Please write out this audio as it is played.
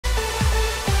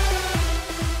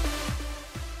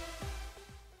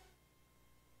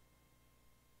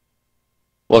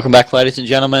Welcome back, ladies and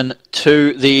gentlemen,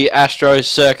 to the Astro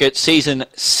Circuit Season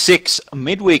 6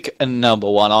 Midweek number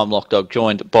 1. I'm lachdog,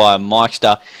 joined by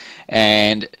Myksta,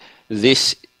 and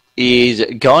this is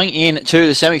going into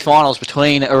the semi-finals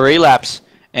between Relapse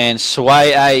and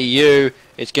Sway AU.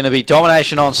 It's going to be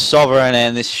domination on Sovereign,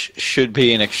 and this should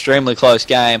be an extremely close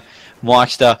game.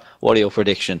 Myksta, what are your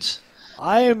predictions?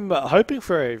 I am hoping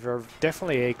for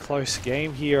definitely a close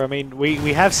game here. I mean,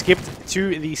 we have skipped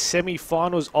to the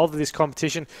semi-finals of this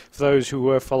competition for those who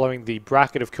were following the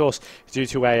bracket, of course, due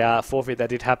to a forfeit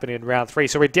that did happen in round 3.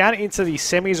 So we're down into the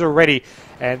semis already,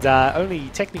 and only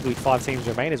technically 5 teams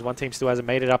remain, as one team still hasn't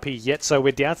made it up here yet. So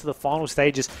we're down to the final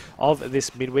stages of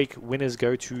this midweek. Winners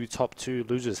go to top 2,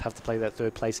 losers have to play that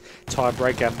third place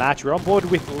tiebreaker match. We're on board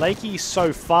with Lakey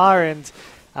so far, and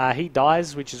he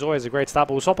dies, which is always a great start.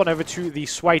 But we'll swap on over to the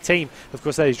Sway team. Of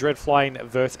course, that is Dread, Flying,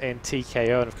 Vert, and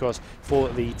TKO. And of course, for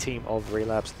the team of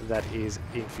Relapse, that is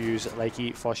Infuse,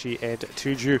 Lakey, Foshi, and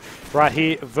Tuju. Right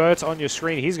here, Vert on your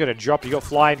screen. He's going to drop. You got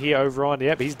Flying here over on.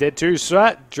 Yep, he's dead too.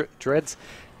 So, Dread's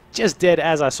just dead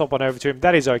as I swap on over to him.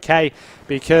 That is okay,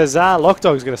 because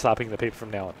lachdog's going to start picking the people from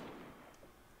now on.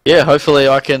 Yeah, hopefully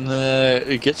I can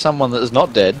get someone that is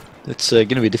not dead. It's going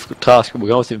to be a difficult task, but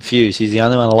we'll go with Infuse. He's the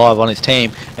only one alive on his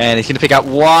team, and he's going to pick up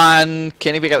one.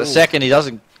 Can he pick up the second? He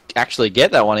doesn't actually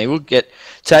get that one. He will get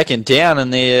taken down,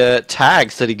 and the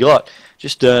tags that he got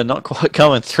just not quite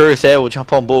coming through there. We'll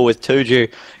jump on board with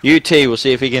Tuju. UT, we'll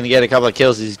see if he can get a couple of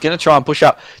kills. He's going to try and push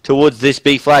up towards this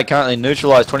B flag. Currently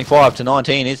neutralized,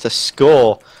 25-19 is the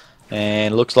score.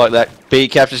 And looks like that B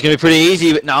capture is going to be pretty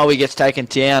easy, but no, he gets taken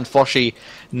down. Foshi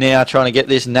now trying to get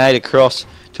this nade across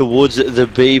towards the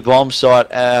B bomb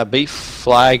site, B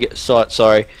flag site,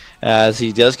 sorry, as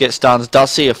he does get stunned.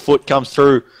 Does see a foot come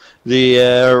through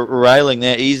the railing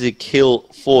there. Easy kill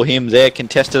for him there.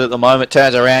 Contested at the moment,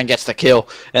 turns around, gets the kill,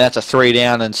 and that's a 3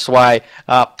 down, and Sway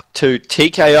up to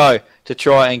TKO to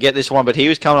try and get this one, but he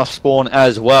was coming off spawn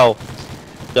as well.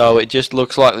 So it just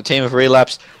looks like the team of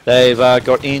Relapse, they've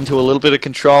got into a little bit of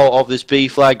control of this B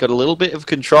flag, got a little bit of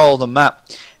control of the map,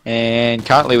 and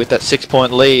currently with that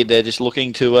 6-point lead, they're just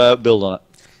looking to build on it.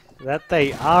 That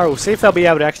they are. We'll see if they'll be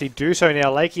able to actually do so now.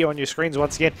 Lakey on your screens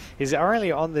once again is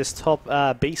only on this top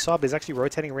B side, but is actually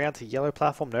rotating around to yellow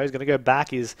platform. No, he's going to go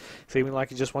back. He's feeling like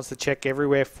he just wants to check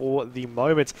everywhere for the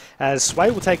moment. As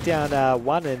Sway will take down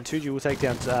one, and Tuju will take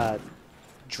down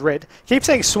Dread. Keep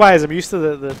saying Sway as I'm used to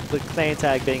the clan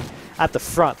tag being at the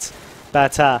front.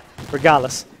 But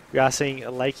regardless, we are seeing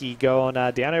Lakey go on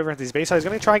down over into his B. So he's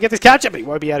going to try and get this capture, but he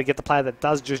won't be able to get the player that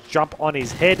does just jump on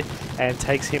his head and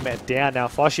takes him down. Now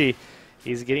Foshi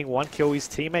is getting 1 kill. His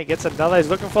teammate gets another. He's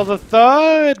looking for the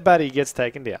 3rd, but he gets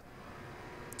taken down.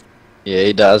 Yeah,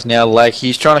 he does. Now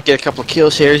Lakey's trying to get a couple of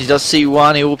kills here. He does see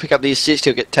one. He will pick up the assist.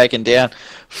 He'll get taken down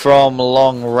from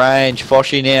long range.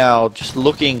 Foshi now just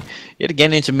looking yet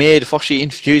again into mid. Foshi,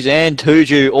 Infuse, and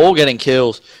Tuju all getting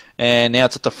kills. And now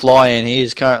it's at the fly-in. He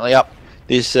is currently up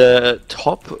this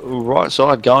top right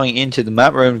side going into the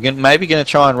map room. Maybe going to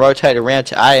try and rotate around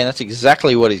to A, and that's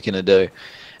exactly what he's going to do.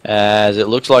 As it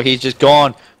looks like he's just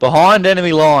gone behind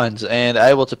enemy lines and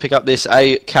able to pick up this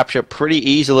A capture pretty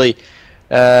easily.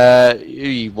 Well,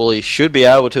 he should be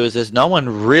able to, as there's no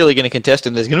one really going to contest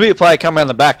him. There's going to be a player coming around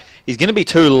the back. He's going to be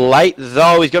too late,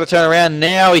 though. He's got to turn around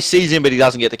now. He sees him, but he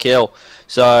doesn't get the kill.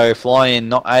 So, Fly-In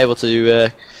not able to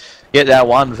get that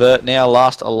one. Vert now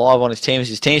last alive on his team. As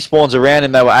his team spawns around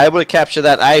him, they were able to capture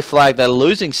that A flag. They're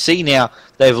losing C now.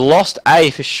 They've lost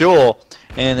A for sure,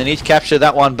 and they need to capture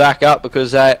that one back up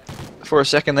because for a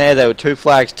second there, they were 2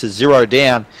 flags to 0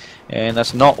 down, and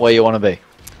that's not where you want to be.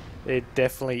 It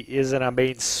definitely isn't. I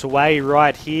mean, Sway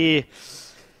right here.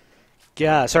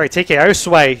 Yeah, sorry, TKO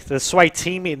Sway. The Sway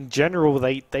team in general,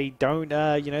 they don't,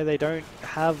 they don't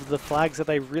have the flags that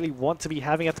they really want to be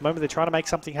having at the moment. They're trying to make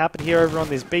something happen here over on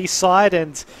this B side,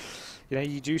 and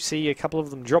you do see a couple of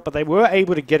them drop, but they were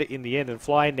able to get it in the end. And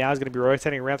Flying now is going to be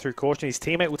rotating around through caution. His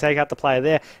teammate will take out the player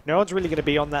there. No one's really going to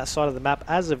be on that side of the map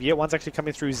as of yet. One's actually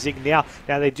coming through Zig now.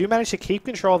 Now, they do manage to keep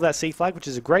control of that C flag, which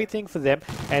is a great thing for them,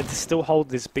 and to still hold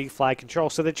this B flag control.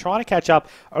 So they're trying to catch up,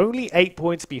 only 8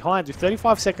 points behind, with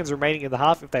 35 seconds remaining in the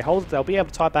half. If they hold it, they'll be able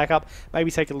to tie back up,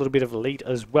 maybe take a little bit of a lead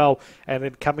as well, and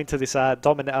then come into this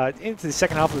into the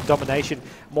second half of the domination,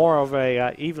 more of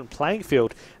a even playing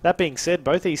field. That being said,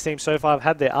 both these teams so far have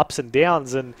had their ups and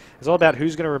downs, and it's all about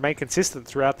who's going to remain consistent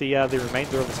throughout the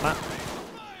remainder of this map.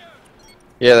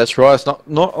 Yeah, that's right. It's not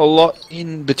a lot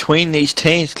in between these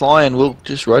teams. Lion will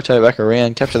just rotate back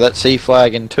around, capture that C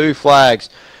flag, and 2 flags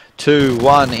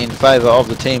 2-1 in favour of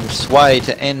the team of Sway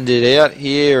to end it out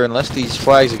here, unless these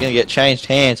flags are going to get changed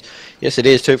hands. Yes, it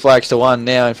is 2 flags to 1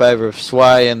 now in favour of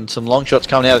Sway, and some long shots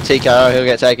coming out of TKO. He'll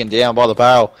get taken down by the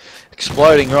barrel.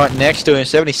 Exploding right next to him,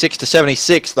 76 to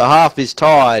 76. The half is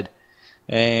tied,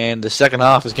 and the second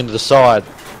half is going to decide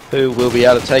who will be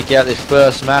able to take out this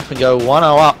first map and go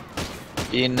 1-0 up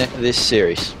in this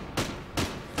series.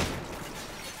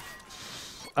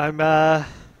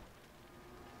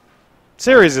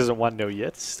 Series isn't 1-0 yet.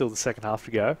 It's still the second half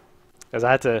to go. As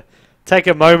I had to take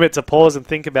a moment to pause and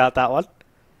think about that one.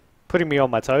 Putting me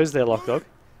on my toes there, lachdog.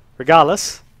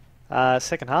 Regardless,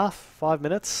 second half, 5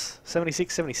 minutes,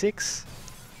 76-76.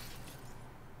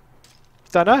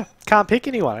 Don't know. Can't pick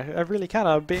anyone. I really can't.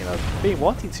 I've been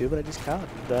wanting to, but I just can't.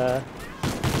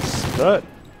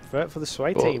 Vert for the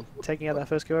Sway team, taking out that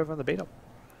first go over on the beat-up.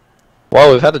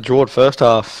 Well, we've had a draw at first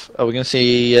half. Are we going to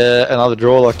see another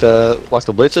draw like the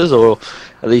Blitzers, or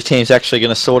are these teams actually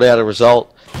going to sort out a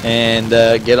result and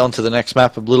get on to the next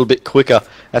map a little bit quicker?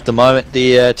 At the moment,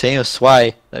 the team of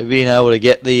Sway, they've been able to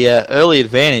get the early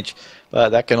advantage, but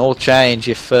that can all change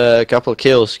if a couple of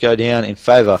kills go down in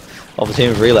favour of the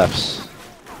team of Relapse.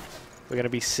 We're going to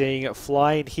be seeing it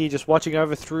flying here, just watching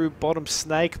over through bottom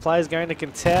snake. Players going to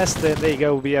contest. Then there you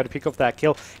go, we'll be able to pick off that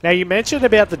kill. Now, you mentioned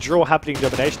about the draw happening in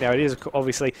domination. Now, it is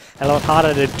obviously a lot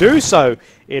harder to do so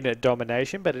in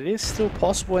domination, but it is still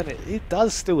possible, and it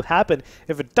does still happen.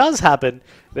 If it does happen,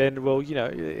 then, well, you know,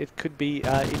 it could be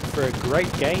in for a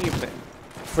great game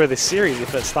for this series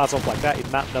if it starts off like that in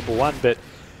map number 1, but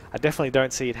I definitely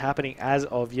don't see it happening as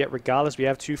of yet. Regardless, we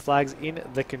have 2 flags in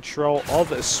the control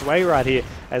of Sway right here,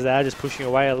 as they are just pushing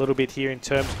away a little bit here in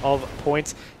terms of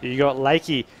points. You got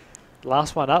Lakey,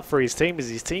 last one up for his team, as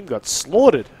his team got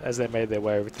slaughtered as they made their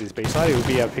way over to this B side. He will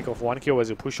be able to pick off 1 kill as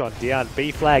he'll push on down.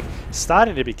 B flag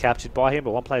starting to be captured by him,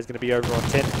 but one player is going to be over on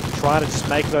 10, trying to just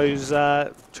make those.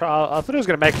 I thought he was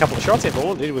going to make a couple of shots in, but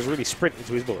all he did was really sprint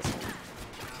into his bullets.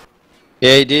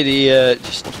 Yeah, he did. He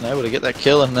just wasn't able to get that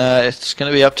kill, and it's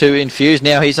going to be up to Infuse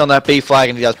now. He's on that B flag,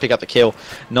 and he does pick up the kill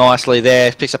nicely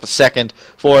there. Picks up a second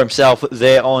for himself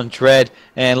there on Dread,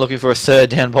 and looking for a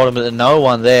third down bottom, but no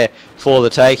one there for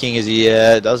the taking, as he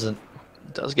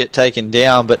does get taken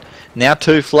down. But now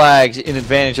 2 flags in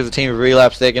advantage of the team of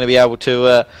Relapse. They're going to be able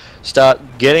to start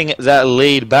getting that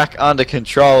lead back under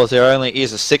control, as there only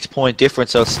is a 6-point difference,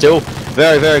 so it's still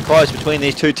very, very close between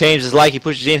these 2 teams. As Lakey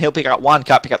pushes in, he'll pick up 1,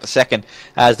 can't pick up the second,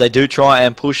 as they do try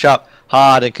and push up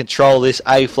hard and control this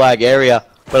A flag area.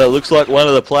 But it looks like one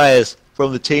of the players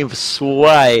from the team of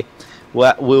Sway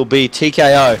will be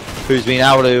TKO, who's been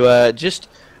able to just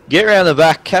get around the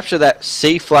back, capture that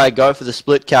C flag, go for the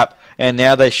split cap, and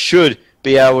now they should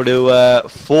be able to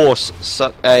force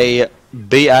a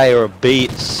BA or a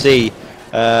BC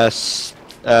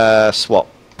swap.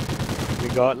 We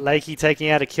got Lakey taking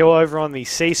out a kill over on the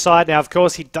C side. Now, of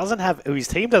course, his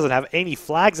team doesn't have any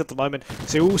flags at the moment,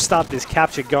 so he will start this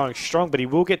capture going strong, but he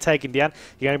will get taken down.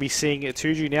 You're going to be seeing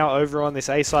Tuju now over on this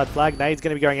A side flag. Nade's going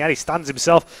to be going out. He stuns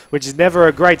himself, which is never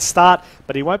a great start,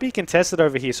 but he won't be contested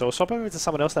over here, so we'll swap over to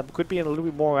someone else that could be in a little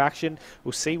bit more action.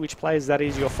 We'll see which players that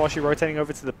is. Your Foshi rotating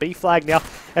over to the B flag now,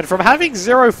 and from having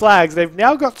 0 flags, they've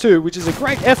now got 2, which is a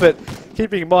great effort,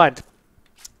 keeping in mind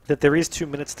that there is 2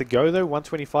 minutes to go, though.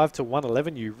 125 to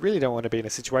 111. You really don't want to be in a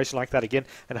situation like that again,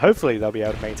 and hopefully they'll be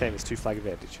able to maintain this 2 flag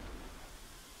advantage.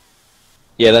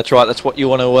 Yeah, that's right. That's what you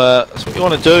want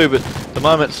to do. But the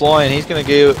moment flying, he's going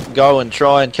to go and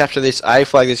try and capture this A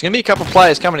flag. There's going to be a couple of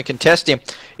players coming to contest him.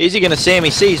 Is he going to see him? He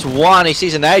sees one. He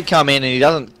sees a nade come in, and he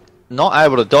doesn't. Not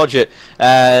able to dodge it,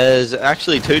 as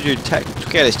actually Tuju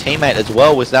took out his teammate as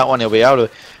well with that one. He'll be able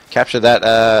to capture that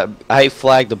A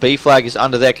flag. The B flag is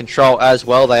under their control as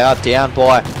well. They are down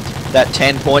by that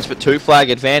 10 points, but 2 flag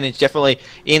advantage definitely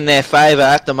in their favour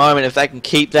at the moment. If they can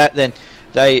keep that, then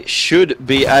they should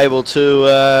be able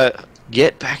to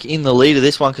get back in the lead of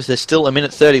this one, because there's still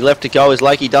 1:30 left to go, as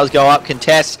Lakey does go up,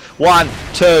 contests 1,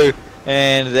 2,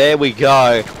 and there we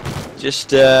go.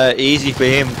 Just easy for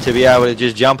him to be able to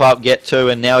just jump up, get 2,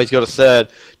 and now he's got a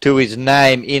 3rd to his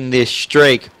name in this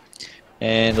streak.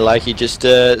 And Lakey just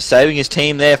saving his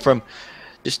team there from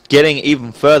just getting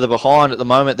even further behind at the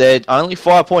moment. They're only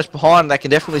 5 points behind. They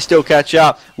can definitely still catch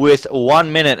up with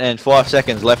 1 minute and 5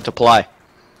 seconds left to play.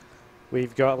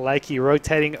 We've got Lakey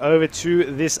rotating over to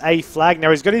this A flag.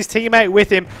 Now, he's got his teammate with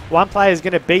him. One player is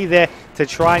going to be there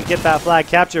to try and get that flag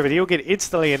capture, but he'll get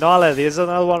instantly annihilated. There's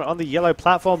another one on the yellow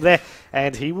platform there,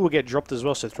 and he will get dropped as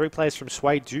well. So 3 players from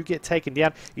Sway do get taken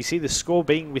down. You see the score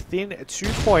being within 2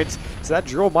 points, so that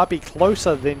draw might be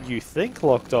closer than you think,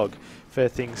 Lachdog, for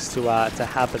things to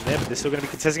happen there. But they're still going to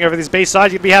be contesting over this B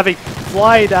side. You're going to be having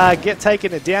Flight get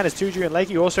taken down as Tuju and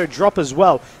Lakey also drop as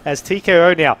well as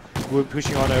TKO now. We're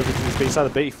pushing on over to this B side. The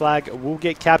B flag will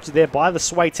get captured there by the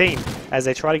Sway team as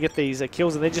they try to get these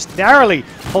kills, and they're just narrowly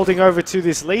holding over to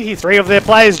this lead here. 3 of their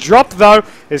players dropped though.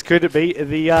 This could be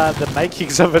the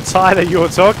makings of a tie that you were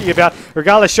talking about.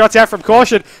 Regardless, shots out from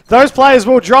caution. Those players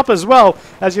will drop as well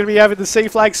as you're going to be having the C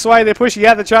flag Sway. They're pushing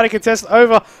out. They're trying to contest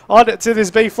over onto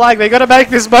this B flag. They're going to make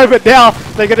this moment now.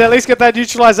 They're going to at least get that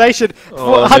neutralization.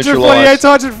 148 to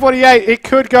 148. It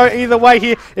could go either way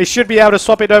here. It should be able to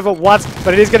swap it over once,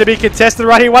 but it is going to be contested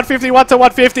right here. 151 to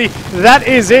 150. That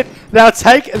is it. They'll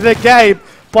take the game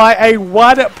by a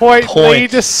 1 point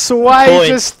lead. Sway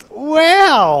just,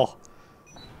 wow.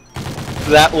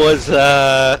 That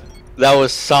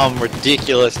was some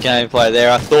ridiculous gameplay there.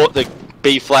 I thought the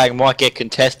B flag might get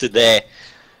contested there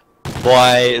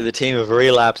by the team of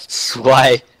Relapse.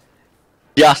 Sway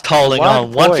just holding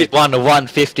on. 151 to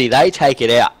 150. They take it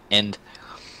out, and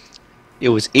it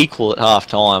was equal at half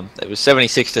time. It was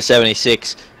 76 to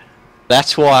 76.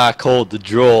 That's why I called the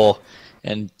draw,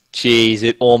 and geez,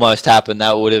 it almost happened.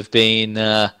 That would have been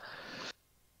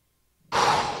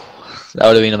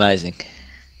amazing.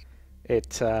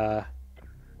 It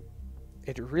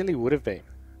really would have been.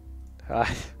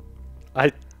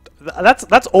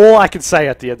 That's all I can say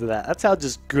at the end of that. That's how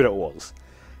just good it was.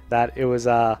 That it was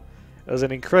an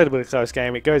incredibly close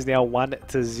game. It goes now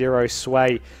 1-0.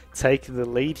 Sway take the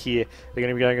lead here. They're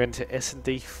going to be going into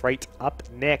S&D Freight up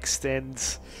next, and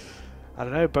I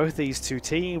don't know, both these two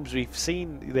teams, we've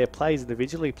seen their players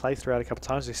individually play throughout a couple of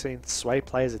times. We've seen Sway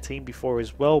play as a team before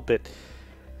as well, but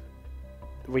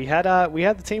we had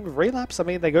the team of Relapse. I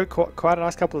mean, they got quite a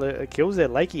nice couple of kills there.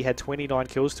 Lakey had 29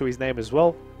 kills to his name as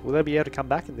well. Will they be able to come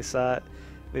back in this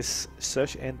this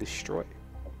search and destroy?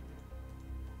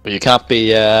 Well, you can't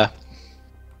be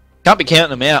counting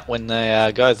them out when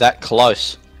they go that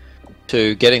close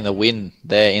to getting the win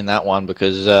there in that one,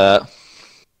 because a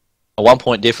 1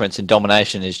 point difference in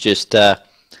domination is just it's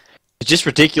just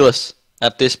ridiculous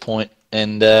at this point.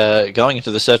 And going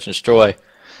into the search and destroy, you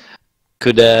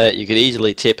could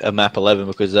easily tip a map 11,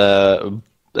 because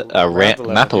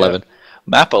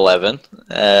map 11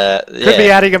 could be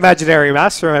adding imaginary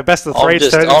maps from a best of 3 to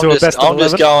turn into a best of 11. I'm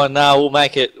just going, no,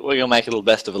 we're gonna make it a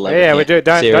best of 11. Yeah, we do.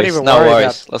 Don't even no worry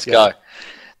worries. about. Let's go.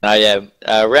 No, yeah,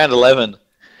 round 11,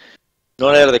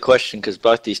 not out of the question, because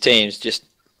both these teams just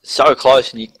so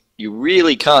close, and you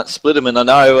really can't split them. And I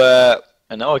know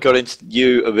I got into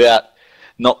you about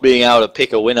not being able to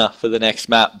pick a winner for the next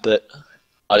map, but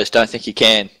I just don't think you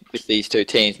can with these two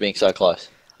teams being so close.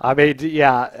 I mean,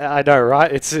 yeah, I know,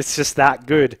 right? It's just that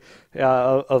good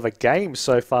of a game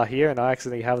so far here, and I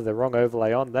accidentally have the wrong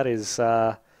overlay on. That is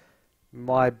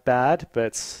my bad,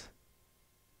 but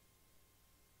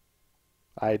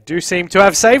I do seem to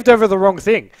have saved over the wrong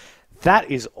thing. That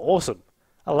is awesome.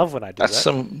 I love when I do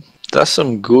that. That's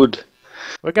some good.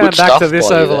 We're going back to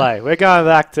this overlay. We're going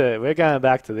back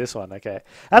to this one. Okay,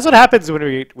 that's what happens when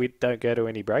we don't go to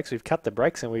any breaks. We've cut the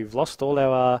breaks and we've lost all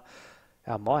our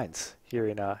minds here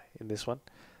in this one.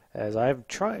 As I'm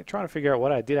trying to figure out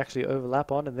what I did actually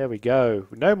overlap on, and there we go.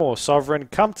 No more Sovereign.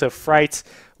 Come to Freight.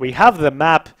 We have the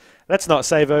map. Let's not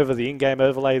save over the in-game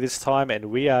overlay this time, and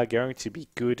we are going to be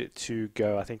good to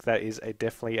go. I think that is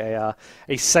definitely a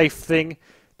safe thing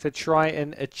to try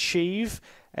and achieve.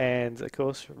 And of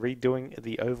course, redoing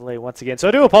the overlay once again. So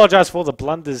I do apologize for the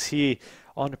blunders here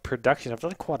on production. I've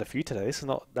done quite a few today. This is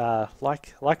not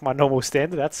like my normal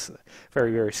standard. That's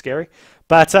very, very scary.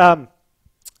 But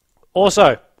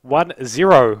also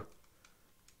 1-0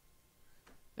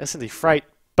 S&D Freight.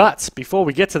 But before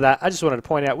we get to that, I just wanted to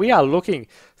point out we are looking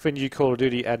for new Call of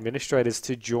Duty administrators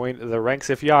to join the ranks.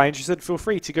 If you are interested, feel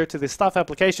free to go to the staff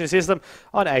application system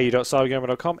on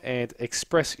au.cybergamer.com and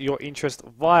express your interest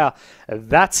via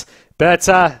that. But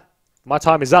my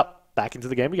time is up. Back into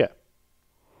the game we go.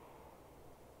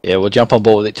 Yeah, we'll jump on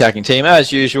board with the attacking team.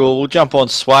 As usual, we'll jump on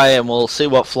Sway and we'll see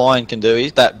what Flying can do.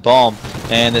 He's that bomb.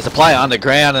 And there's a player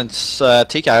underground, and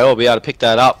TKO will be able to pick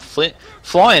that up.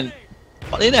 Flying,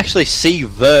 I didn't actually see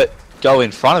Vert go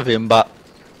in front of him, but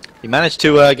he managed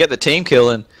to get the team kill,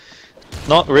 and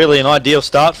not really an ideal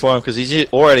start for him because he's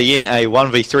already in a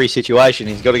 1v3 situation.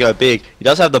 He's got to go big. He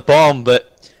does have the bomb,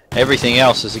 but everything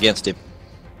else is against him.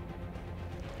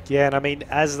 Yeah, and I mean,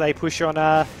 as they push on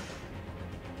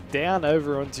down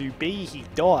over onto B, he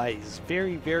dies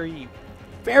very, very,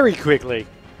 very quickly.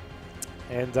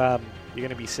 And you're going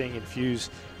to be seeing Infuse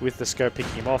with the scope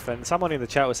picking him off. And someone in the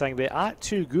chat was saying they aren't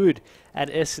too good at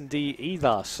S&D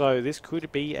either. So this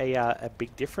could be a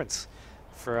big difference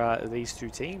for these two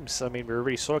teams. I mean, we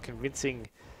already saw a convincing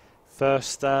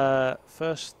first. I'm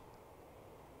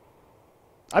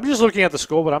just looking at the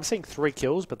score, but I'm seeing 3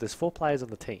 kills, but there's 4 players on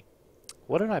the team.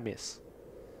 What did I miss?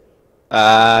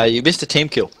 You missed a team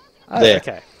kill. Oh, there.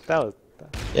 okay. That was...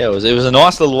 Yeah, it was a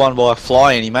nice little one by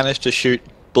Fly, and he managed to shoot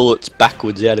bullets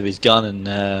backwards out of his gun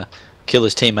and kill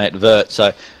his teammate Vert.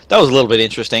 So that was a little bit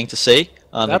interesting to see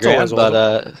on the ground,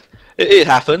 but it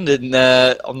happened, and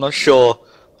I'm not sure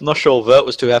Vert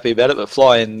was too happy about it, but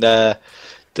Fly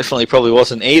definitely probably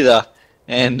wasn't either.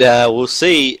 And we'll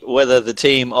see whether the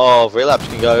team of Relapse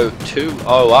can go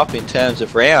 2-0 up in terms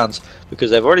of rounds,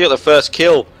 because they've already got the first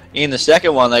kill in the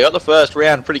second one. They got the first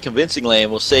round pretty convincingly,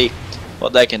 and we'll see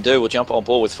what they can do. We'll jump on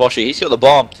board with Foshi. He's got the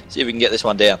bomb. See if we can get this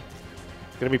one down.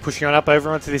 Going to be pushing on up over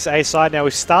onto this A side. Now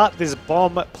we start this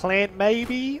bomb plant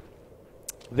maybe.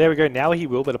 There we go. Now he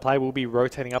will, but a player will be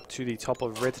rotating up to the top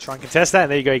of red to try and contest that.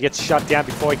 And there you go. He gets shut down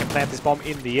before he can plant this bomb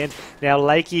in the end. Now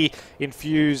Lakey,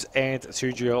 Infuse, and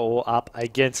Suju are all up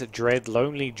against Dread.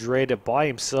 Lonely Dread by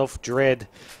himself. Dread,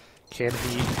 can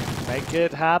he make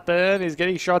it happen? He's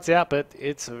getting shots out, but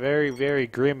it's very, very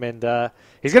grim. And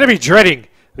he's going to be dreading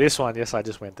this one. Yes, I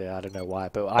just went there. I don't know why,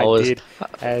 but I did.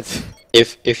 And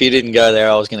if you didn't go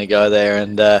there, I was going to go there,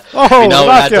 and oh, you know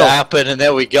it had to happen. And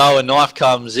there we go. A knife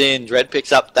comes in. Dread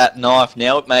picks up that knife.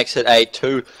 Now it makes it a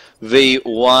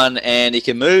 2v1, and he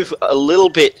can move a little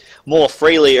bit more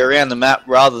freely around the map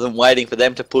rather than waiting for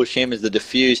them to push him as the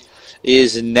defuse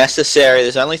is necessary.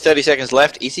 There's only 30 seconds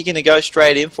left. Is he going to go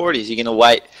straight in for it? Is he going to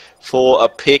wait for a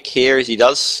pick here as he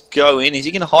does go in? Is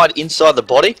he going to hide inside the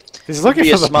body? He's looking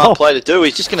for the smart play to do.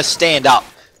 He's just going to stand up.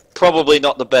 Probably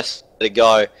not the best way to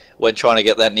go when trying to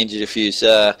get that ninja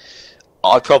defuse.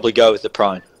 I'd probably go with the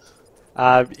prone.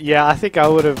 Yeah, I think I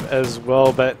would have as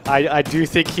well, but I do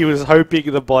think he was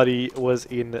hoping the body was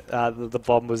in, the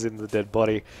bomb was in the dead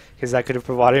body, because that could have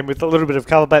provided him with a little bit of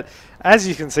cover. But as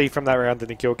you can see from that round in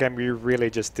the kill cam, we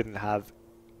really just didn't have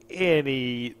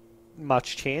any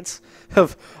much chance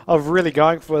of really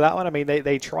going for that one. I mean,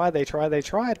 they tried,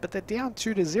 but they're down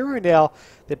 2-0 now.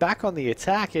 They're back on the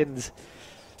attack, and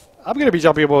I'm going to be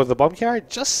jumping aboard with the bomb carrier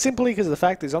just simply because of the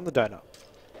fact he's on the donut.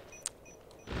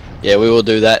 Yeah, we will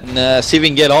do that, and see if we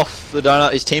can get off the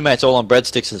donut. His teammates all on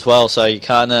breadsticks as well, so you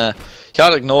can't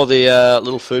ignore the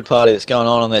little food party that's going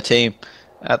on their team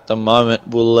at the moment.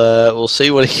 We'll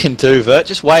see what he can do. Vert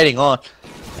just waiting on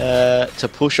to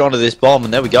push onto this bomb,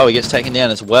 and there we go. He gets taken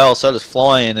down as well. So does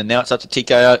Fly-In, and now it's up to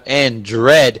TKO and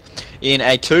Dread in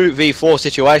a 2v4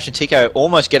 situation. TKO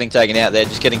almost getting taken out there,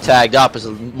 just getting tagged up as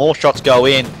more shots go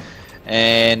in,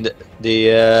 and the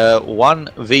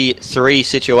 1v3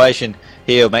 situation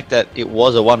here will make that it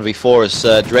was a 1v4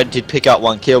 as Dread did pick up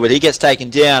 1 kill, but he gets taken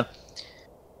down.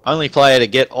 Only player to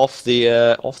get off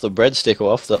the breadstick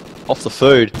or off the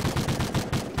food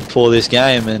for this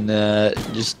game, and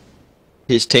just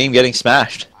his team getting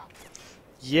smashed.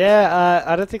 Yeah,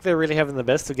 I don't think they're really having the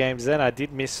best of games then. I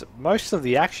did miss most of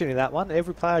the action in that one.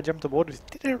 Every player jumped aboard with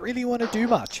didn't really want to do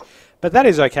much. But that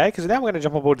is okay, because now we're going to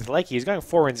jump aboard with Lakey. He's going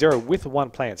 4-0 with 1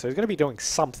 plant, so he's going to be doing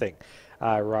something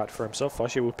right for himself.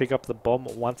 Foshi will pick up the bomb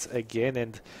once again,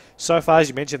 and so far, as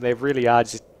you mentioned, they really are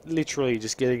just literally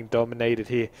just getting dominated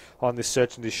here on this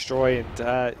search and destroy,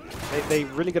 and they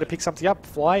really got to pick something up.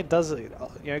 Fly does,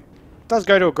 does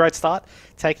go to a great start,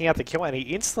 taking out the kill, and he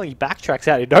instantly backtracks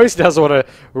out. He knows he doesn't want to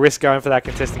risk going for that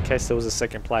contest in case there was a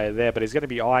second player there, but he's going to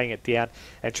be eyeing it down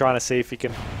and trying to see if he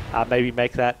can maybe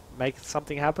make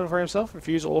something happen for himself.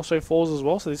 Infuse also falls as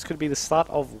well, so this could be the start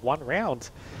of 1 round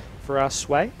for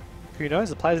Sway. Who knows?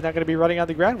 The players are now going to be running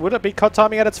underground. Would it be COD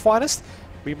timing at its finest?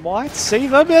 We might see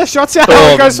them. Yeah, shots out.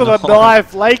 Oh, Goes for the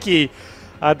knife. Lakey.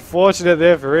 Unfortunate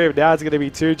there for him. Now it's going to be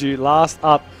Tuju last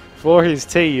up for his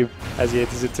team as he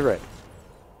enters into red.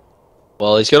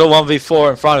 Well, he's got a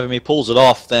 1v4 in front of him. He pulls it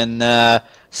off. Then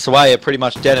Sway are pretty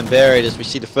much dead and buried as we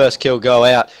see the first kill go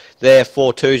out there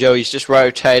for Tujo. He's just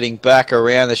rotating back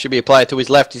around. There should be a player to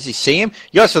his left. Does he see him?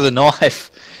 He goes for the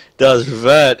knife. Does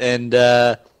Vert,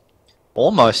 and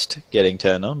almost getting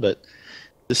turned on, but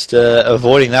just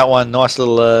avoiding that one. Nice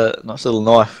little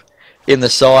knife in the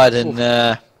side, and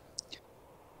I'm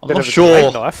not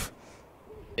sure. Knife.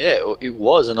 Yeah, it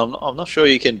was, and I'm not sure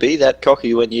you can be that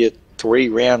cocky when you're 3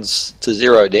 rounds to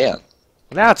 0 down.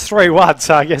 Now it's 3-1,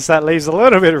 so I guess that leaves a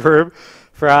little bit of room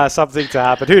for something to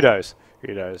happen. Who knows?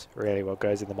 Who knows really what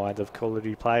goes in the minds of Call of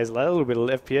Duty players. A little bit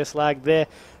of FPS lag there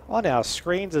on our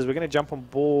screens as we're going to jump on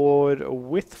board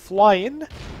with Fly-In.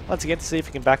 Once again, to see if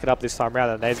he can back it up this time around.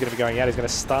 And he's going to be going out. He's going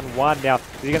to stun one. Now,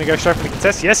 is he going to go straight for the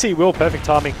contest? Yes, he will. Perfect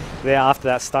timing there after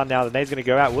that stun. Now, the nade's going to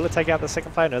go out. Will it take out the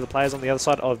second player? No, the player's on the other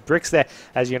side of Bricks there,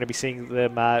 as you're going to be seeing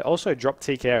them also drop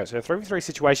TKO. So a 3v3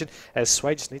 situation, as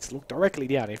Sway just needs to look directly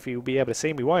down. If he'll be able to see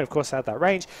him, we won't, of course, have that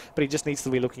range, but he just needs to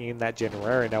be looking in that general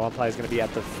area. Now, one player's going to be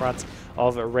at the front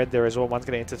of red there as well. One's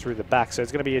going to enter through the back. So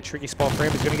it's going to be a tricky spot for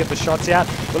him. He's going to get the shots out.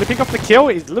 Will he pick up the kill?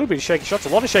 He's a little bit of shaky shots, a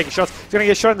lot of shaky shots. He's going to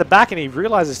get shot in the back, and he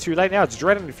realizes too late now. It's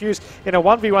Dread and Infuse in a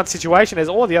 1v1 situation, as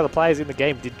all the other players in the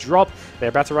game did drop. They're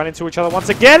about to run into each other once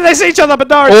again. They see each other, but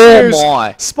no,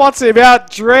 Infuse spots him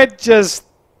out. Dread just...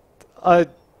 I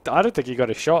don't think he got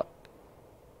a shot.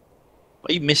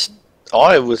 He missed...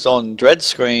 I was on Dread's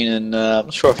screen, and I'm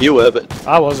not sure if you were, but...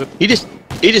 I wasn't. He just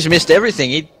missed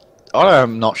everything.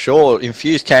 I'm not sure.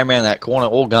 Infuse came around that corner,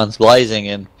 all guns blazing,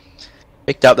 and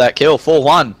picked up that kill.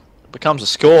 4-1 becomes a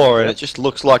score, and it just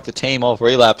looks like the team of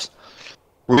Relapse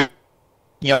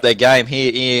up their game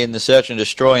here in the Search and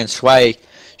Destroy, and Sway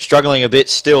struggling a bit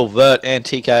still. Vert and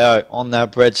TKO on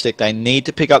that breadstick. They need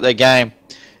to pick up their game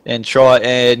and try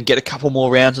and get a couple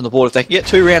more rounds on the board. If they can get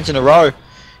 2 rounds in a row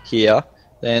here,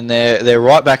 then they're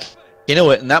right back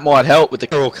into it, and that might help with the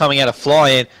girl coming out of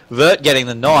Fly-In. Vert getting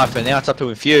the knife, and now it's up to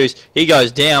Infuse. He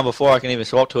goes down before I can even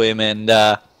swap to him, and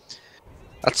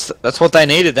that's what they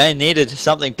needed. They needed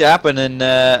something to happen, and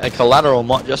a collateral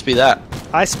might just be that.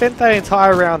 I spent the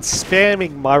entire round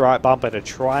spamming my right bumper to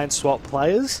try and swap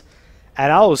players, and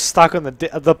I was stuck on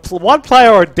the one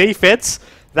player on defense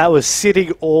that was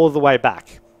sitting all the way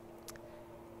back.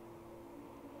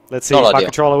 Let's see if my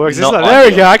controller works. There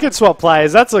we go. I can swap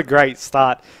players. That's a great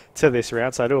start to this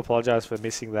round, so I do apologise for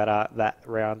missing that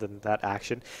round and that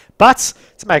action. But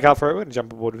to make up for it, we're going to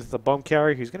jump aboard with the bomb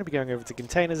carrier, who's going to be going over to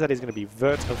containers. That is going to be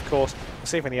Vert, of course. We'll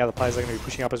see if any other players are going to be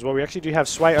pushing up as well. We actually do have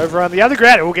Sway over on the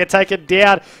underground. It will get taken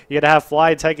down. You're going to have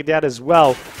Fly taken down as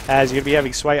well, as you're going to be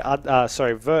having Sway,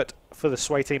 Vert for the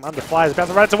Sway team under Fly. Is about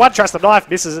to run into one, trust the knife,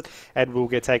 misses it, and will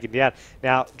get taken down.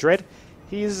 Now, Dread,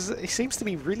 he seems to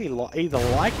be really either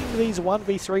liking these 1v3,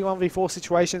 1v4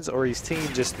 situations, or his team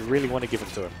just really want to give them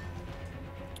to him.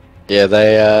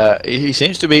 Yeah, he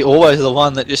seems to be always the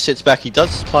one that just sits back. He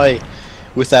does play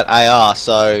with that AR,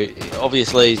 so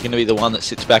obviously he's going to be the one that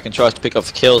sits back and tries to pick off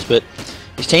the kills, but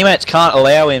his teammates can't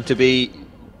allow him to be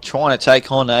trying to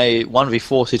take on a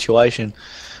 1v4 situation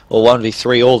or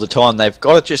 1v3 all the time. They've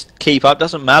got to just keep up.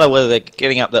 Doesn't matter whether they're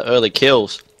getting up the early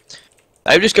kills.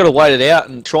 They've just got to wait it out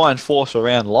and try and force a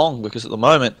round long, because at the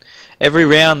moment, every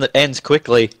round that ends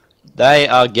quickly, they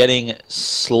are getting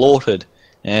slaughtered.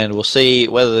 And we'll see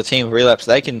whether the team of Relapse,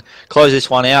 they can close this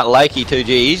one out. Lakey 2G,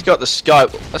 he's got the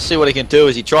scope. Let's see what he can do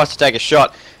as he tries to take a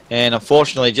shot. And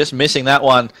unfortunately, just missing that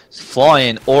one.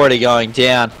 Fly-In already going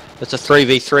down. That's a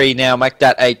 3v3 now. Make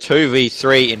that a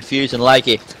 2v3. Infuse and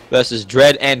Lakey versus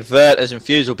Dread and Vert, as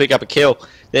Infuse will pick up a kill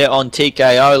there on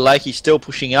TKO. Lakey still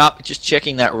pushing up, just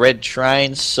checking that red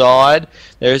train side.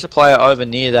 There is a player over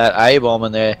near that A-bomb,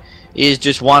 and there is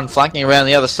just one flanking around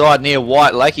the other side near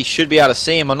White. Lakey should be able to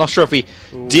see him. I'm not sure if he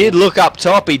did look up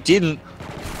top. He didn't.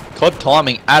 COD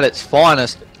timing at its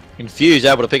finest. Infuse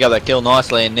able to pick up that kill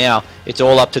nicely, and now it's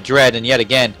all up to Dread, and yet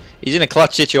again, he's in a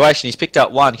clutch situation. He's picked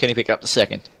up one. Can he pick up the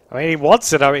second? I mean, he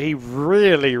wants it. I mean, he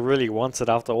really, really wants it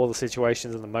after all the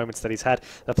situations and the moments that he's had.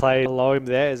 The player below him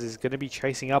there is going to be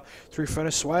chasing up through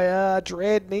Furnace Sway.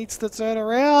 Dread needs to turn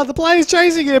around. The player's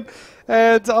chasing him.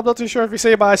 And I'm not too sure if you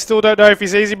see him. I still don't know if he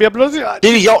sees him. Did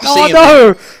he not see him?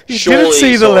 No! He didn't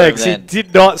see the legs. He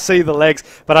did not see the legs.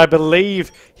 But I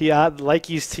believe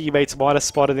Lakey's teammates might have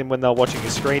spotted him when they were watching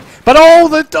his screen. But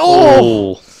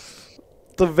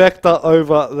the Vector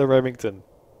over the Remington.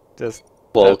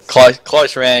 Well,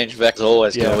 close range, Vector's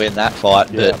always going to win that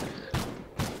fight. Yeah.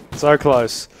 But so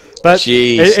close. But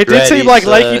jeez, it did seem like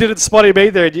Lakey didn't spot him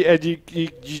either, and you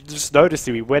just noticed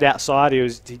him. He went outside,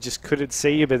 he just couldn't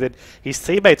see him, and then his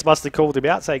teammates must have called him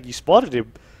out saying, "You spotted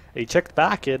him." And he checked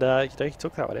back, and he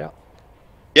took that one out.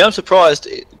 Yeah, I'm surprised,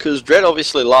 because Dread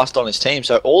obviously last on his team,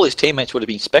 so all his teammates would have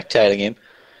been spectating him.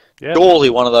 Yeah. Surely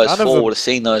one of those four would have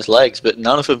seen those legs, but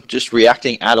none of them just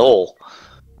reacting at all.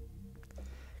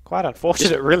 Quite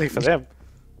unfortunate, really, for them.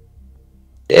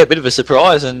 Yeah, a bit of a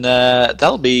surprise, and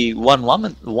that'll be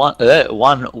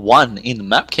 1-1 in the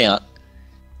map count.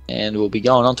 And we'll be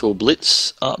going on to a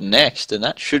blitz up next, and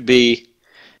that should be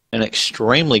an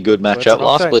extremely good matchup.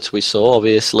 Last blitz we saw,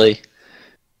 obviously,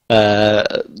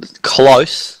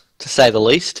 close, to say the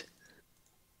least.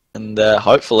 And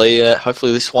hopefully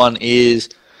this one is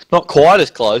not quite as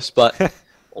close, but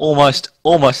almost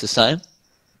the same.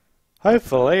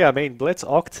 Hopefully. I mean, Blitz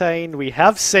Octane, we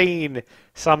have seen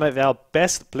some of our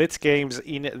best blitz games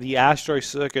in the Astro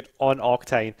circuit on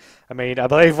Octane. I mean, I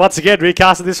believe once again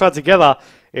recasting this one together,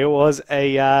 it was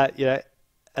a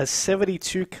a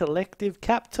 72 collective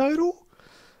cap total.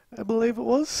 I believe it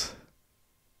was.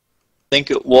 I think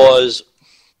it was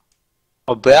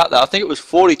about that. I think it was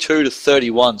 42 to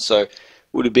 31, so it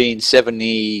would have been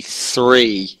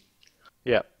 73.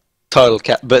 Yeah. Total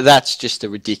cap, but that's just a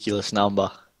ridiculous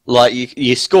number. Like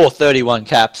you score 31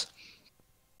 caps,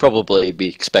 probably be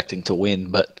expecting to win,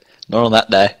 but not on that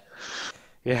day.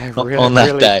 Yeah, not really, on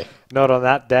that day. Not on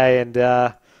that day, and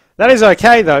that is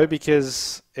okay though,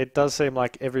 because it does seem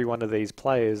like every one of these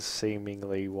players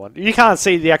seemingly want. You can't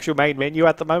see the actual main menu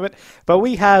at the moment, but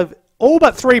we have all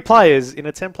but 3 players in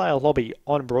a 10-player lobby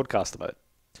on broadcaster mode.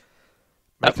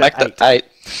 Make that 8.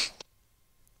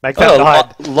 Make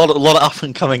that 9. A lot of up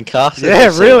and coming casters.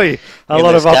 Yeah, really, a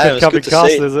lot of up game. and coming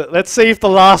casters. Let's see if the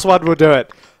last one will do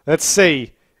it. Let's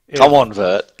see. Come on,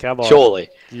 Vert. Come on. Surely.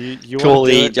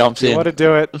 Surely jumps in. You want to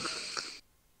do it?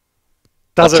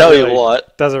 I'll tell you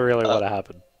what. Doesn't really want to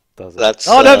happen, does it? That's,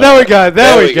 no, there we go.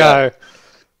 There we go.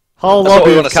 Whole that's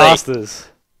lobby of casters.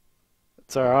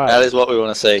 It's all right. That is what we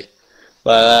want to see.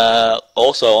 But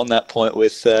also on that point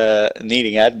with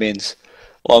needing admins,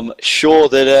 I'm sure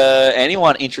that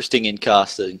anyone interested in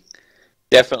casting,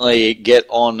 definitely get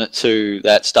on to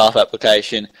that staff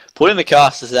application, put in the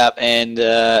casters app, and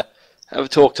have a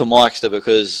talk to Myksta,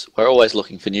 because we're always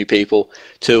looking for new people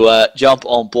to jump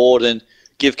on board and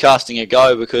give casting a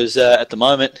go, because at the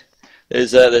moment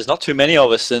there's not too many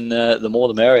of us, and the more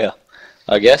the merrier,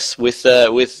 I guess, with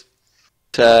terms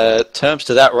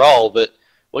to that role. But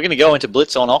we're going to go into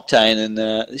Blitz on Octane, and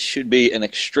this should be an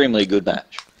extremely good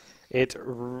match. It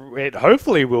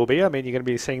hopefully will be. I mean, you're going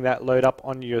to be seeing that load up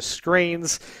on your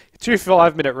screens. 2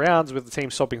 5-minute rounds with the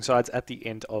team swapping sides at the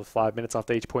end of 5 minutes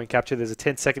after each point capture. There's a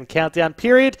 10-second countdown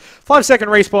period, 5-second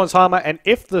respawn timer, and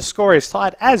if the score is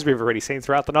tied, as we've already seen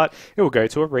throughout the night, it will go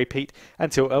to a repeat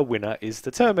until a winner is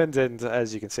determined. And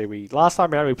as you can see, last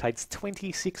time around we played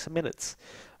 26 minutes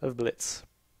of Blitz.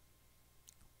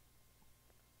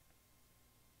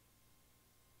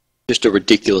 Just a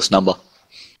ridiculous number.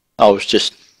 I was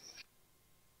just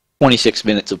 26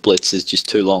 minutes of Blitz is just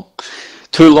too long.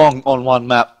 Too long on one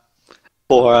map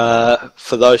for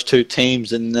those two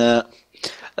teams, and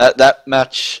that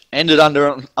match ended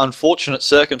under unfortunate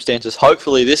circumstances.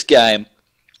 Hopefully this game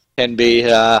can be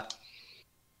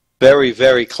very,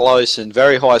 very close and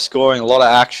very high scoring. A lot of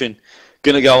action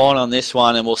going to go on this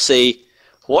one, and we'll see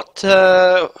what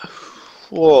who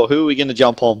are we going to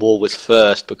jump on board with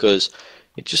first, because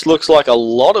it just looks like a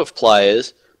lot of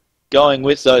players going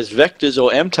with those Vectors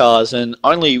or MTARs, and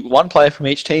only one player from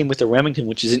each team with the Remington,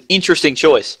 which is an interesting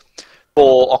choice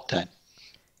for Octane.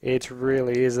 It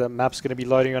really is. The map's going to be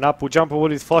loading on up. We'll jump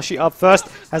forward with Floshy up first.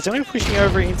 As they're pushing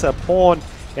over into Pawn,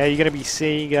 yeah, you're going to be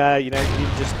seeing, him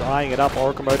just eyeing it up.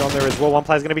 Oracle mode on there as well. One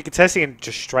player's going to be contesting, and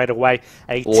just straight away,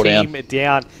 a team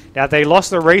down. Now, they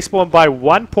lost the respawn by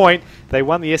 1 point. They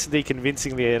won the S&D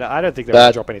convincingly, and I don't think they're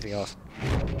going to drop anything else.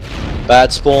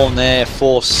 Bad spawn there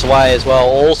for Sway as well.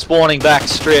 All spawning back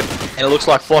strip, and it looks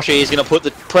like Floshy is going to put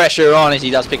the pressure on as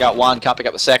he does pick up one, can't pick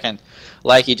up the second.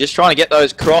 Lakey just trying to get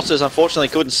those crosses. Unfortunately,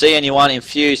 couldn't see anyone.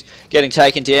 Infuse getting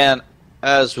taken down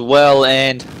as well.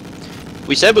 And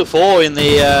we said before in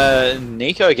the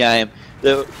Nico game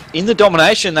that in the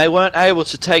domination they weren't able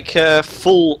to take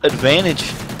full advantage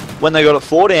when they got a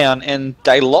 4 down, and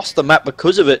they lost the map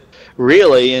because of it,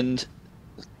 really. And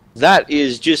that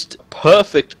is just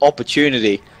perfect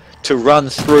opportunity to run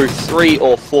through 3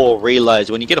 or 4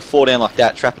 relays. When you get a 4 down like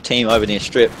that, trap a team over near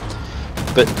strip,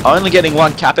 but only getting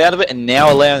 1 cap out of it, and now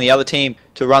allowing the other team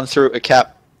to run through a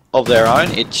cap of their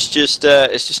own, it's just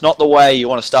not the way you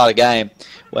want to start a game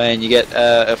when you get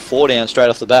a 4 down straight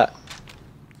off the bat.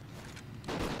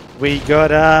 We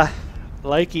got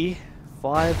Lakey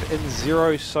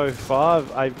 5-0 so far.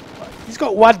 He's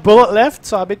got 1 bullet left,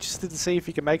 so I'm interested to see if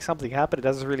he can make something happen. It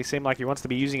doesn't really seem like he wants to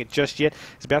be using it just yet.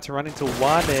 He's about to run into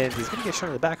 1, and he's going to get shot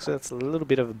in the back, so that's a little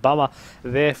bit of a bummer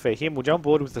there for him. We'll jump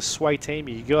board with the Sway team.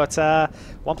 You got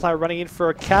 1 player running in for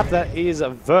a cap. That is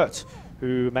Vert,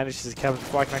 who manages to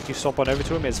Counterstrike, make you swap on over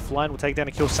to him as Flying will take down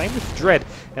a kill. Same with Dread.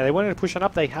 Now, they wanted to push on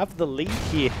up. They have the lead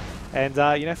here. And,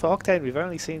 for Octane, we've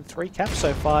only seen 3 caps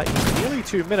so far in nearly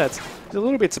 2 minutes. It's a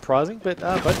little bit surprising, but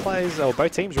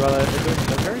both teams, rather, are doing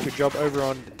a very good job over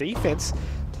on defense.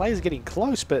 Players are getting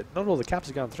close, but not all the caps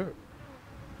are going through.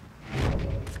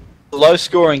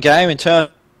 Low-scoring game in turn.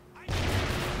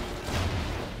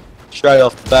 Straight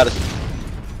off the bat.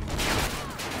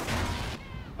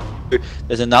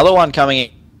 There's another one coming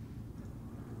in.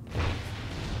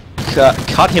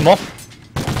 Cut him off.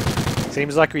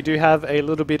 Seems like we do have a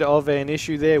little bit of an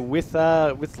issue there with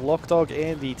lachdog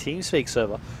and the TeamSpeak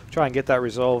server. Try and get that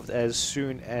resolved as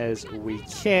soon as we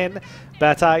can.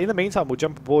 But in the meantime, we'll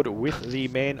jump aboard with the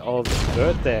man of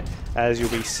Vert there, as you'll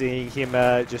be seeing him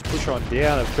just push on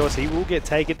down. Of course, he will get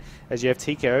taken as you have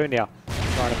TKO now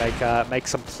trying to make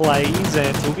some plays,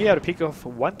 and he'll be able to pick off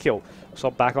one kill.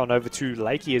 Swap back on over to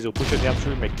Lakey as he'll push it down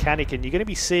through Mechanic, and you're going to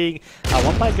be seeing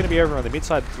one player going to be over on the mid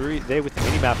side through there with the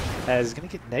minimap, as he's going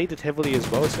to get naded heavily as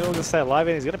well. He's still going to stay alive,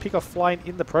 and he's going to pick off Flying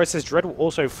in the process. Dread will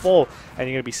also fall, and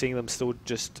you're going to be seeing them still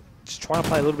just trying to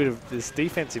play a little bit of this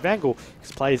defensive angle,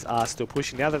 because players are still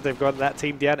pushing. Now that they've got that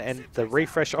team down and the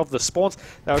refresh of the spawns,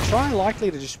 they'll try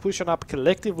likely to just push on up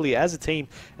collectively as a team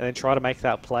and then try to make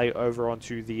that play over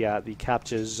onto the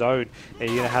capture zone. And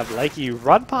you're going to have Lakey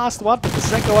run past one, but the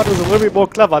second one was a little bit more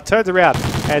clever. Turns around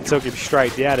and took him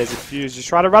straight down as Infused just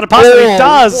trying to run it past him. He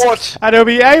does! What? And he'll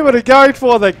be able to go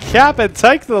for the cap and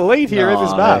take the lead here in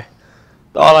this map.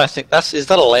 I don't think is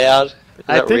that allowed? Is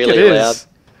I that think really it is.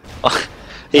 Allowed?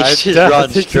 He just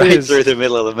runs straight through the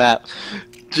middle of the map,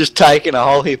 just taking a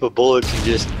whole heap of bullets and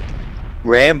just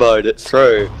Rambo'd it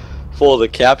through for the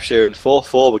capture, and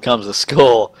 4-4 becomes the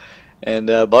score. And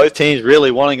both teams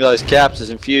really wanting those caps as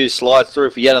Infused slides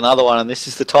through for yet another one, and this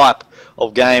is the type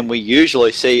of game we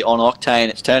usually see on Octane.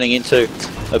 It's turning into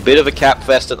a bit of a cap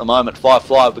fest at the moment.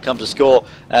 5-5 becomes a score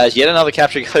as yet another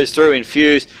capture goes through.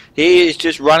 Infused, he is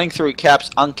just running through caps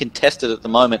uncontested at the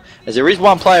moment, as there is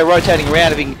one player rotating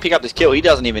around. If he can pick up this kill, he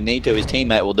doesn't even need to. His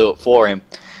teammate will do it for him,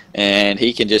 and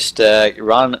he can just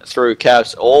run through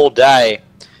caps all day.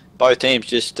 Both teams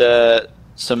just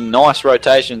some nice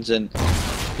rotations and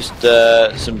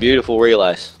just some beautiful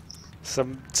relays.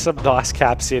 Some nice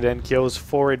caps in and kills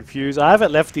for Infuse. I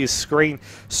haven't left his screen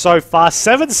so far.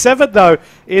 7-7 though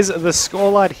is the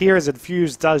scoreline here as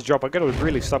Infuse does drop. I'm going to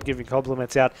really stop giving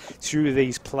compliments out to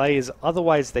these players,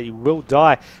 otherwise they will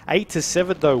die.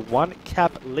 8-7 though, one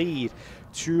cap lead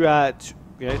to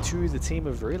the team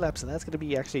of Relapse, and that's going to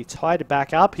be actually tied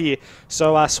back up here.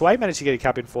 So Sway managed to get a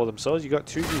cap in for themselves. You got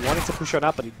 2G wanting to push on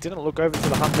up, but he didn't look over to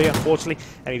the Humvee, unfortunately,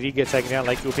 and he did get taken down.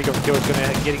 Lakey will pick up the kill. It's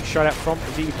going to getting shot out from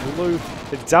the blue.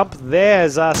 The dump there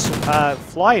as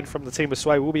Flying from the team of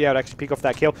Sway will be able to actually pick off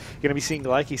that kill. You're going to be seeing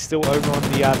Lakey still over on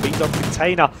the B-Dog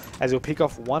container as he'll pick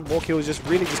off one more kill. Just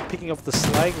really just picking off the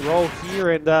slaying roll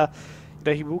here, and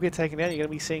he will get taken down. You're going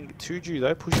to be seeing 2Ju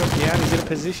though push up down. He's in a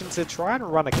position to try and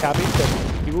run a cap in,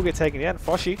 but he will get taken down.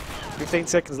 Foshi, 15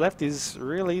 seconds left. Is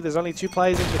really, there's only 2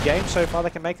 players in the game so far that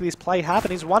can make this play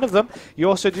happen. He's one of them. You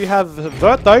also do have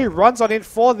Vert though, who runs on in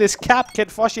for this cap. Can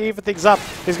Foshi even things up?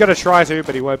 He's going to try to,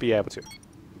 but he won't be able to.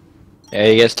 Yeah,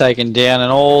 he gets taken down,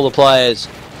 and all the players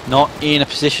not in a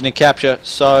position to capture.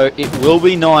 So it will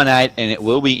be 9-8, and it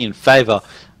will be in favour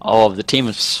of the team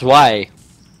of Sway.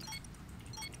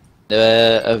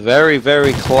 A very,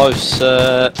 very close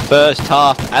first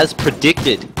half, as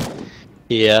predicted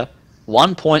here.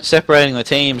 1 point separating the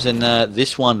teams, and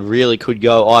this one really could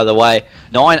go either way.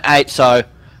 9-8, so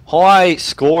high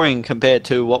scoring compared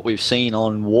to what we've seen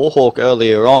on Warhawk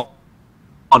earlier on.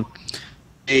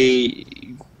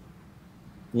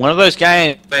 One of those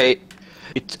games,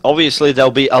 obviously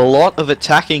there'll be a lot of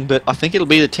attacking, but I think it'll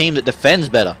be the team that defends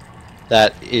better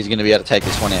that is going to be able to take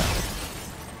this one out.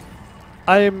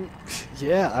 I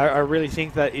really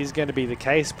think that is going to be the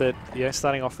case, but yeah,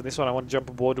 starting off with this one, I want to jump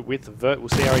aboard with Vert. We'll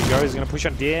see how he goes. He's going to push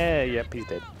on. Yeah, yep, he's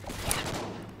dead.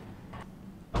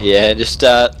 Yeah, just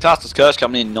Caster's Curse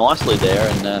coming in nicely there,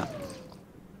 and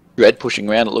Red pushing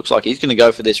around. It looks like he's going to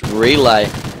go for this relay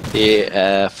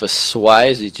here for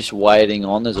Sways. He's just waiting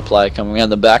on. There's a player coming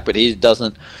around the back, but he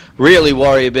doesn't really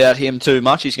worry about him too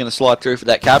much. He's going to slide through for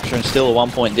that capture, and still a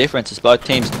 1 point difference as both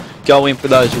teams go in for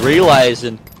those relays.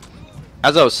 And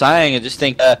as I was saying, I just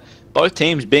think both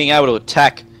teams being able to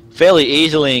attack fairly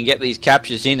easily and get these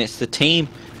captures in. It's the team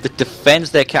that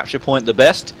defends their capture point the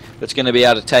best that's going to be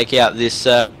able to take out this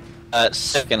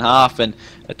second half. And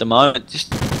at the moment,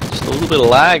 just a little bit of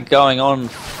lag going on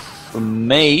for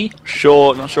me.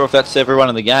 Not sure if that's everyone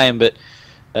in the game, but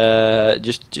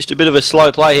just a bit of a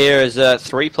slow play here as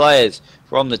 3 players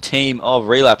from the team of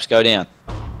Relapse go down.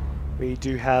 We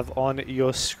do have on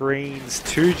your screens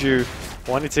 2Ju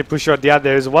wanting to push on down.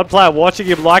 There's one player watching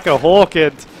him like a hawk,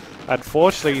 and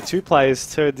unfortunately 2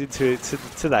 players turned into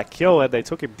that kill and they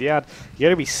took him down. You're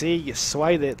going to be seeing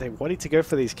Sway that they're wanting to go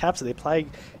for these caps, and they're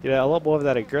playing a lot more of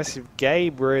that aggressive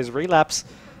game, whereas Relapse,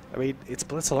 I mean, it's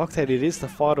Blitz and Octane. It is the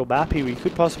final map here. We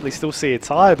could possibly still see a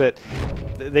tie, but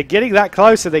they're getting that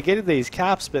close, and they're getting these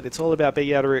caps, but it's all about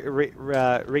being able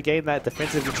to regain that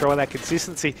defensive control and that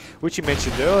consistency, which you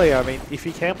mentioned earlier. I mean, if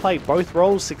you can play both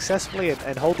roles successfully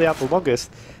and hold out the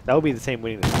longest, that will be the team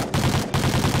winning the game.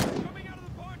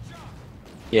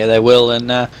 Yeah, they will,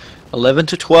 and 11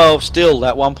 to 12 still,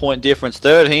 that 1 point difference.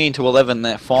 13 to 11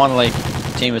 there, finally.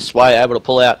 Team of Sway able to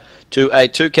pull out to a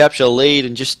 2-capture lead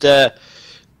and just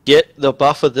get the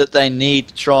buffer that they need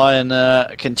to try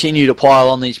and continue to pile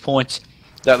on these points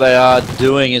that they are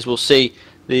doing. As we'll see,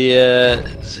 the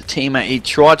teammate, he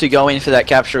tried to go in for that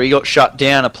capture, he got shut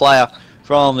down. A player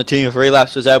from the team of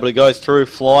Relapse was able to go through,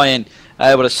 fly in,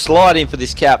 able to slide in for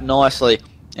this cap nicely.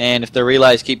 And if the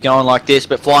relays keep going like this,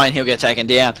 but flying, he'll get taken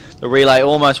down. The relay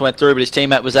almost went through, but his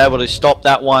teammate was able to stop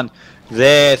that one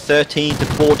there. 13 to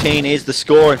 14 is the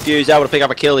score, and Fuse able to pick up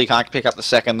a kill. He can't pick up the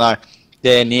second though.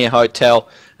 There near Hotel,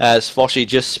 as Foshy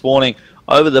just spawning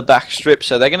over the back strip.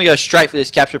 So they're going to go straight for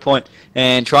this capture point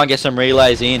and try and get some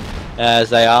relays in, as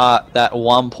they are that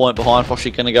 1 point behind.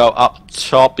 Foshy going to go up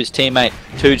top. His teammate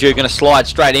Tuju going to slide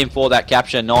straight in for that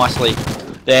capture nicely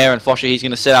there, and Fosher, he's going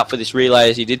to set up for this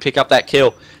relay as he did pick up that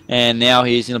kill, and now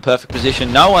he's in a perfect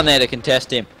position. No one there to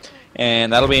contest him,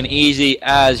 and that'll be an easy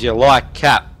as you like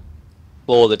cap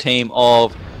for the team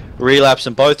of Relapse,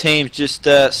 and both teams just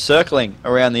circling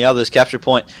around the other's capture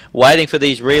point, waiting for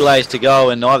these relays to go,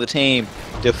 and neither team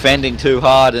defending too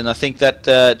hard. And I think that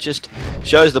just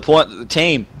shows the point that the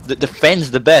team that defends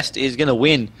the best is going to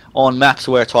win on maps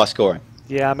where it's high scoring.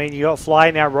 Yeah, I mean, you got Fly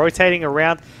now rotating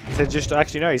around to just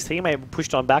actually, no, his teammate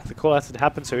pushed on back. The call out had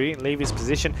happened, so he didn't leave his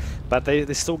position. But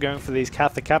they're still going for these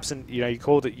caps, and you know, you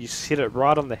called it, you hit it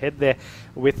right on the head there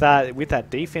with that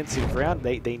defensive round.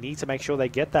 They need to make sure they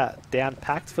get that down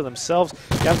packed for themselves.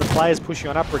 You have the players pushing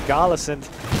on up regardless, and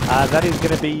that is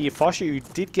going to be Fosher, who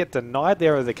did get denied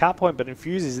there of the cap point, but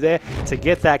Infuse is there to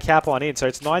get that cap on in. So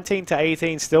it's 19 to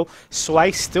 18 still.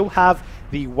 Sway still have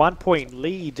the 1 point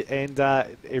lead, and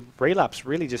Relapse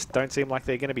really just don't seem like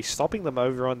they're going to be stopping them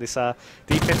over on this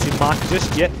defensive mark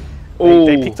just yet.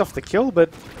 They picked off the kill,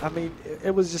 but I mean,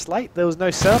 it was just late. There was no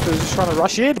setup. It was just trying to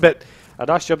rush in, but a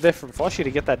nice job there from Foshy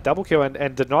to get that double kill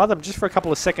and deny them just for a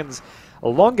couple of seconds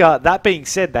longer. That being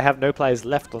said, they have no players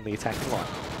left on the attacking line.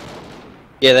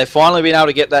 Yeah, they've finally been able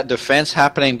to get that defense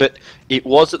happening, but it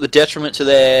was at the detriment to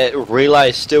their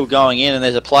relays still going in, and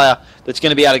there's a player that's going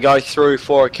to be able to go through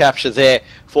for a capture there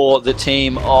for the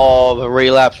team of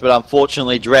Relapse, but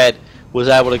unfortunately Dread was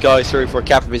able to go through for a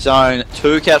cap of his own.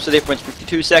 2 caps the difference,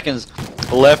 52 seconds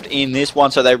left in this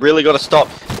one, so they've really got to stop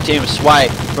the team of Sway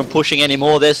from pushing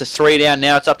anymore. There's the 3 down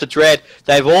now, it's up to Dread.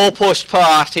 They've all pushed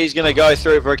past. He's going to go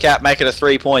through for a cap, make it a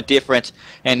 3 point difference,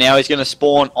 and now he's going to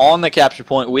spawn on the capture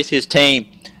point with his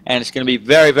team, and it's going to be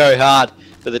very, very hard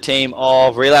for the team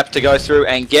of Relapse to go through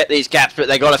and get these caps, but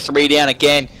they got a 3 down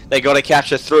again. They got to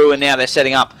capture through, and now they're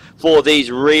setting up for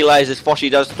these relays as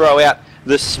Foshy does throw out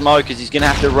the smoke, as he's going to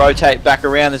have to rotate back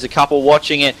around. There's a couple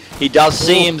watching it. He does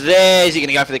see him there. Is he going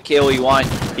to go for the kill? He won't.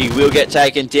 He will get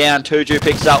taken down. Tuju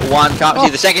picks up one. Can't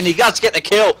see the second. He does get the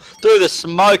kill through the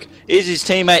smoke. Is his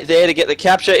teammate there to get the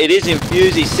capture? It is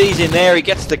Infuse. He sees him there. He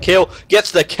gets the kill.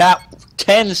 Gets the cap.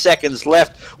 10 seconds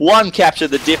left. 1 capture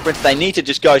the difference. They need to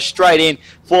just go straight in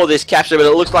for this capture, but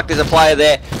it looks like there's a player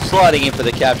there sliding in for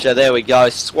the capture. There we go.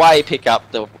 Sway pick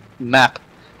up the map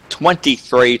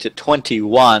 23 to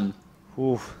 21.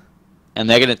 Oof. And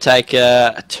they're going to take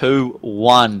a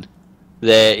 2-1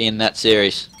 there in that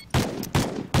series.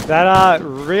 That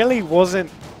really wasn't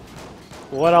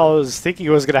what I was thinking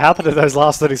was going to happen in those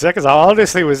last 30 seconds. I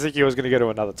honestly was thinking it was going to go to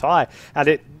another tie, and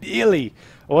it nearly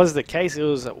was the case. It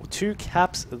was 2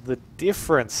 caps the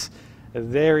difference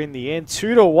there in the end.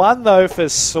 2-1 though for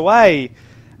Sway,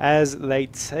 as they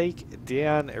take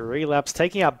down Relapse,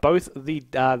 taking out both the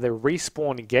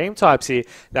respawn game types here.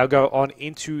 They'll go on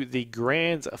into the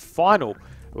grand final,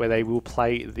 where they will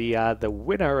play the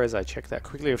winner, as I check that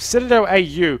quickly, of Citadel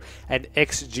AU and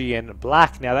XGN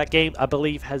Black. Now that game, I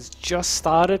believe, has just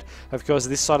started. Of course,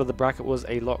 this side of the bracket was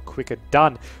a lot quicker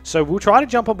done. So we'll try to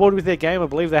jump on board with their game. I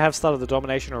believe they have started the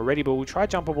domination already, but we'll try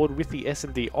to jump on board with the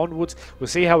S&D onwards. We'll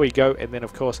see how we go, and then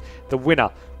of course the winner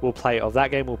will play of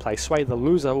that game will play Sway. The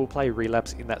loser will play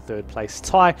Relapse in that 3rd place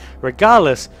tie.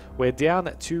 Regardless, we're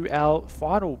down to our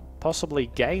final possibly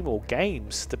game or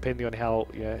games, depending on how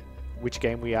which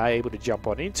game we are able to jump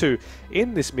on into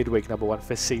in this midweek #1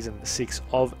 for Season 6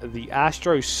 of the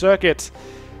Astro Circuit.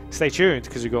 Stay tuned,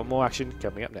 because we've got more action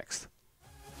coming up next.